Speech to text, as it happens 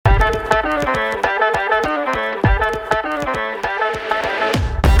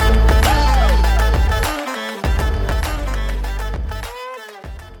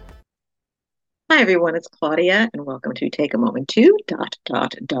Hi, everyone. It's Claudia, and welcome to Take a Moment to ...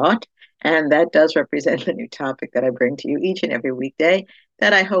 And that does represent the new topic that I bring to you each and every weekday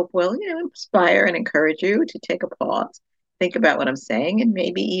that I hope will, inspire and encourage you to take a pause, think about what I'm saying, and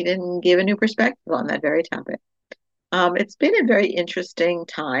maybe even give a new perspective on that very topic. It's been a very interesting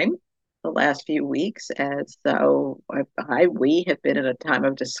time the last few weeks, as so we have been in a time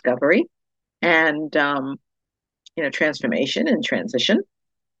of discovery and transformation and transition.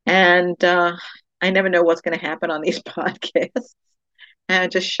 And I never know what's going to happen on these podcasts.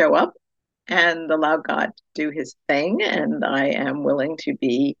 And just show up and allow God to do his thing. And I am willing to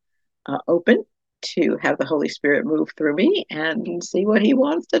be open to have the Holy Spirit move through me and see what he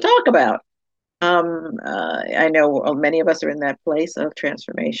wants to talk about. I know many of us are in that place of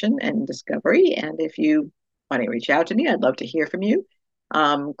transformation and discovery. And if you want to reach out to me, I'd love to hear from you.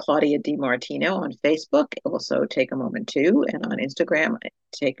 Claudia DiMartino on Facebook, also Take a Moment Too, and on Instagram,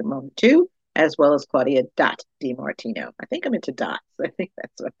 Take a Moment Too, as well as Claudia.DiMartino. I think I'm into dots. I think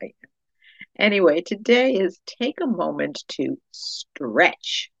that's what I am. Anyway, today is Take a Moment to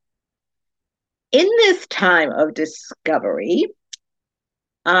Stretch. In this time of discovery,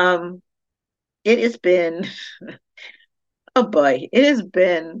 it has been, oh boy, it has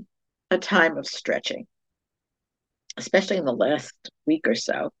been a time of stretching, especially in the last week or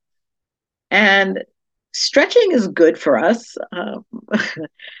so. And stretching is good for us.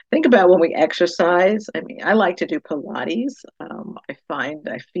 Think about when we exercise. I mean, I like to do Pilates. I find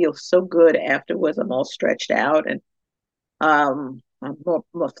I feel so good afterwards. I'm all stretched out and I'm more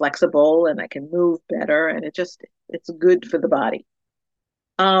flexible and I can move better. And it's good for the body.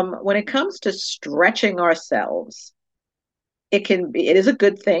 When it comes to stretching ourselves, it is a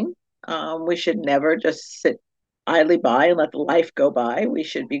good thing. We should never just sit idly by and let the life go by. We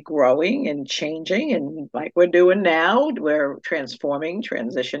should be growing and changing. And like we're doing now, we're transforming,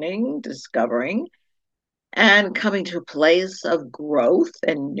 transitioning, discovering, and coming to a place of growth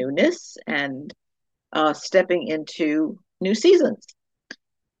and newness and stepping into new seasons.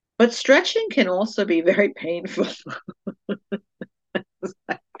 But stretching can also be very painful.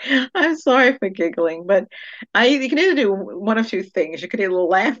 I'm sorry for giggling, but you can either do one of two things. You could either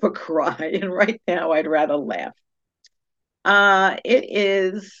laugh or cry. And right now, I'd rather laugh. It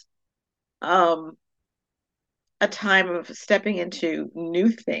is um, a time of stepping into new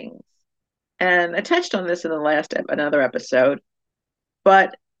things. And I touched on this in another episode,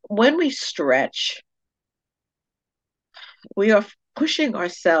 but when we stretch, we are pushing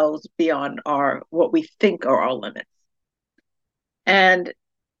ourselves beyond what we think are our limits. And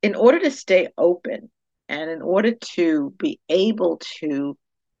in order to stay open and in order to be able to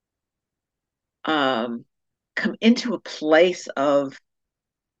come into a place of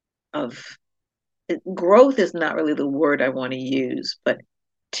growth is not really the word I want to use, but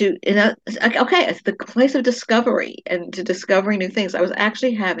it's the place of discovery and to discovering new things. I was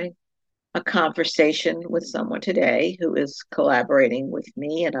actually having a conversation with someone today who is collaborating with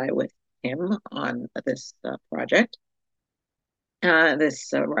me and I with him on this project,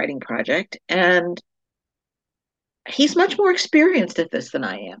 this writing project, and he's much more experienced at this than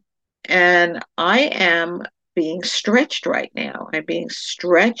I am. And I am being stretched right now. I'm being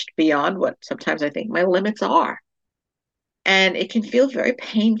stretched beyond what sometimes I think my limits are. And it can feel very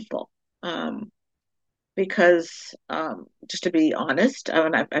painful because, just to be honest,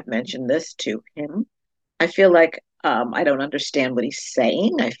 and I've mentioned this to him, I feel like I don't understand what he's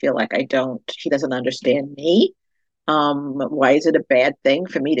saying. I feel like he doesn't understand me. Why is it a bad thing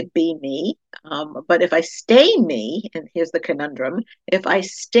for me to be me? But if I stay me, and here's the conundrum, if I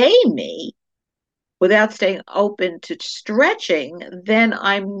stay me without staying open to stretching, then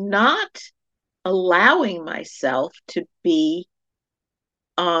I'm not allowing myself to be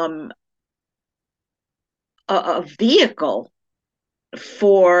um, a vehicle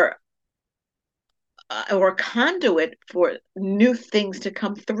for or a conduit for new things to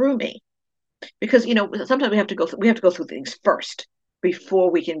come through me. Because sometimes we have to go through things first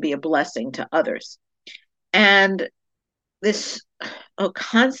before we can be a blessing to others. And this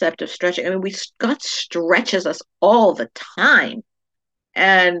concept of stretching, I mean, God stretches us all the time.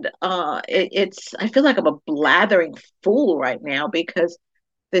 And I feel like I'm a blathering fool right now because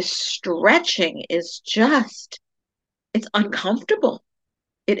this stretching it's uncomfortable.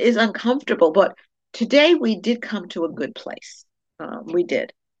 It is uncomfortable. But today we did come to a good place. We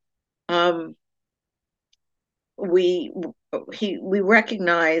did. Um, we we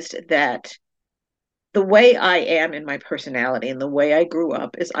recognized that the way I am in my personality and the way I grew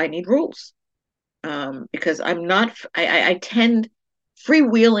up is I need rules. Because I'm not, I tend,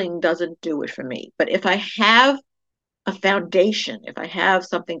 freewheeling doesn't do it for me. But if I have a foundation, if I have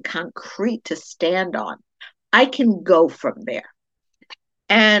something concrete to stand on, I can go from there.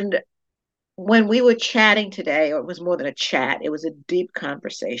 And when we were chatting today, or it was more than a chat, it was a deep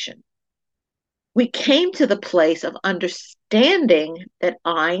conversation. We came to the place of understanding that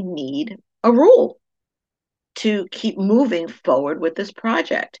I need a rule to keep moving forward with this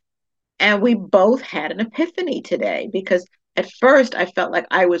project. And we both had an epiphany today because at first I felt like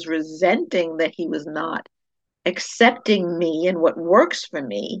I was resenting that he was not accepting me and what works for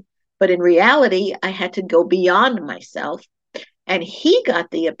me. But in reality, I had to go beyond myself. And he got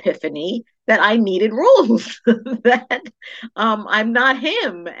the epiphany that I needed rules, that I'm not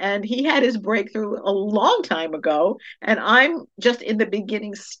him. And he had his breakthrough a long time ago. And I'm just in the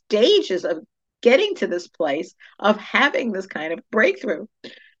beginning stages of getting to this place of having this kind of breakthrough.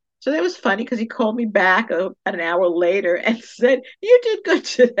 So that was funny because he called me back an hour later and said, "You did good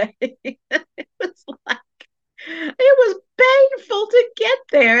today." It was like, it was painful to get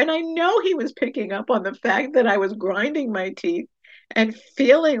there. And I know he was picking up on the fact that I was grinding my teeth and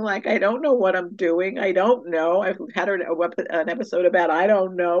feeling like I don't know what I'm doing. I don't know. I've had an episode about I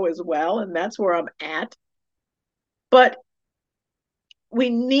don't know as well. And that's where I'm at. But we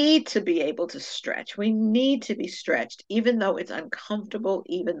need to be able to stretch. We need to be stretched, even though it's uncomfortable,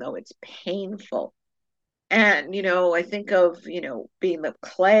 even though it's painful. And, I think of, being the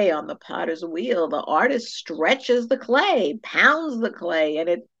clay on the potter's wheel. The artist stretches the clay, pounds the clay, and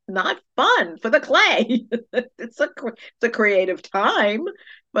it's not fun for the clay. It's a creative time,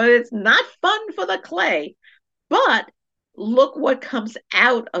 but it's not fun for the clay. But look what comes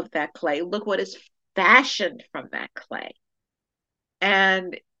out of that clay. Look what is fashioned from that clay.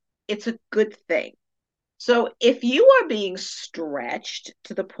 And it's a good thing. So if you are being stretched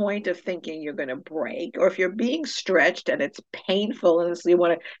to the point of thinking you're going to break, or if you're being stretched and it's painful and so you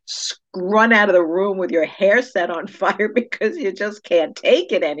want to run out of the room with your hair set on fire because you just can't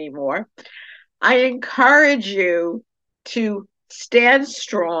take it anymore, I encourage you to stand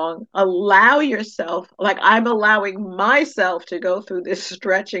strong, allow yourself, like I'm allowing myself to go through this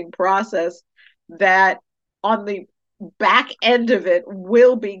stretching process that on the back end of it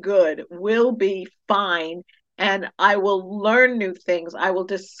will be good, will be fine. And I will learn new things. I will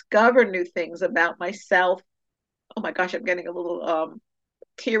discover new things about myself. Oh my gosh, I'm getting a little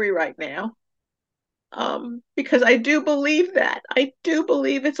teary right now. Because I do believe that. I do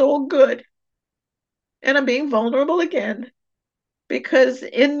believe it's all good. And I'm being vulnerable again. Because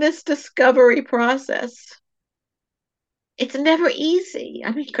in this discovery process, it's never easy.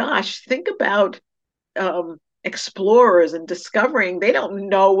 I mean, gosh, think about explorers and discovering. They don't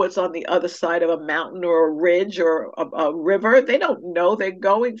know what's on the other side of a mountain or a ridge or a river. They don't know. They're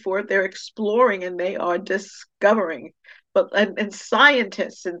going for it. They're exploring and they are discovering. But and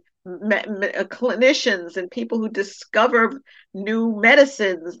scientists and clinicians and people who discover new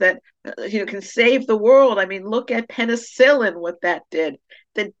medicines that can save the world. I mean, look at penicillin, what that did.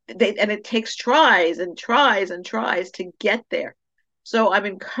 And it takes tries and tries and tries to get there. So I'm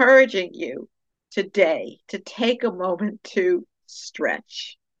encouraging you today to take a moment to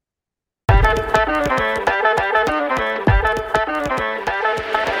stretch.